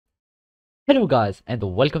Hello guys and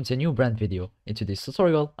welcome to a new brand video. In today's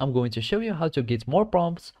tutorial, I'm going to show you how to get more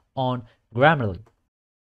prompts on Grammarly.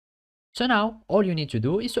 So now, all you need to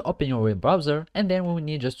do is to open your web browser and then we will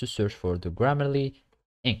need just to search for the Grammarly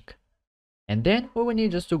Inc. And then we will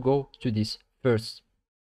need just to go to this first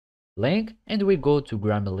link and we go to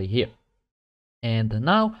Grammarly here. And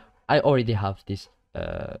now I already have this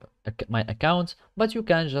my account, but you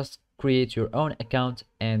can just create your own account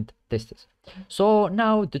and test it. So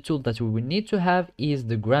now the tool that we will need to have is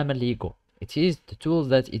the Grammarly Go. It is the tool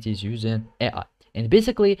that it is using AI, and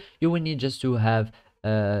basically you will need just to have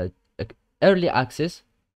early access,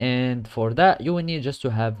 and for that you will need just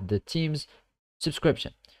to have the Teams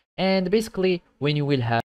subscription. And basically when you will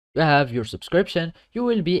have your subscription, you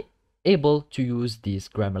will be able to use these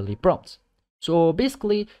Grammarly prompts. So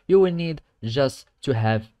basically you will need just to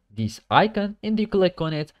have this icon and you click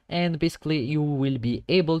on it, and basically you will be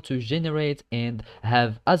able to generate and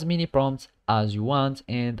have as many prompts as you want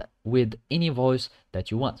and with any voice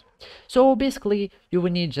that you want. So basically you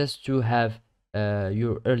will need just to have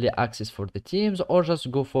your early access for the Teams, or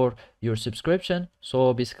just go for your subscription.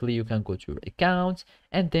 So basically you can go to your account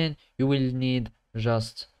and then you will need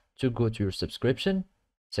just to go to your subscription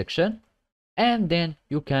section, and then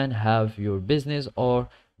you can have your business or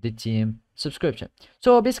the team subscription.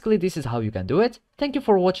 So basically this is how you can do it. Thank you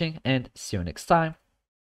for watching and see you next time.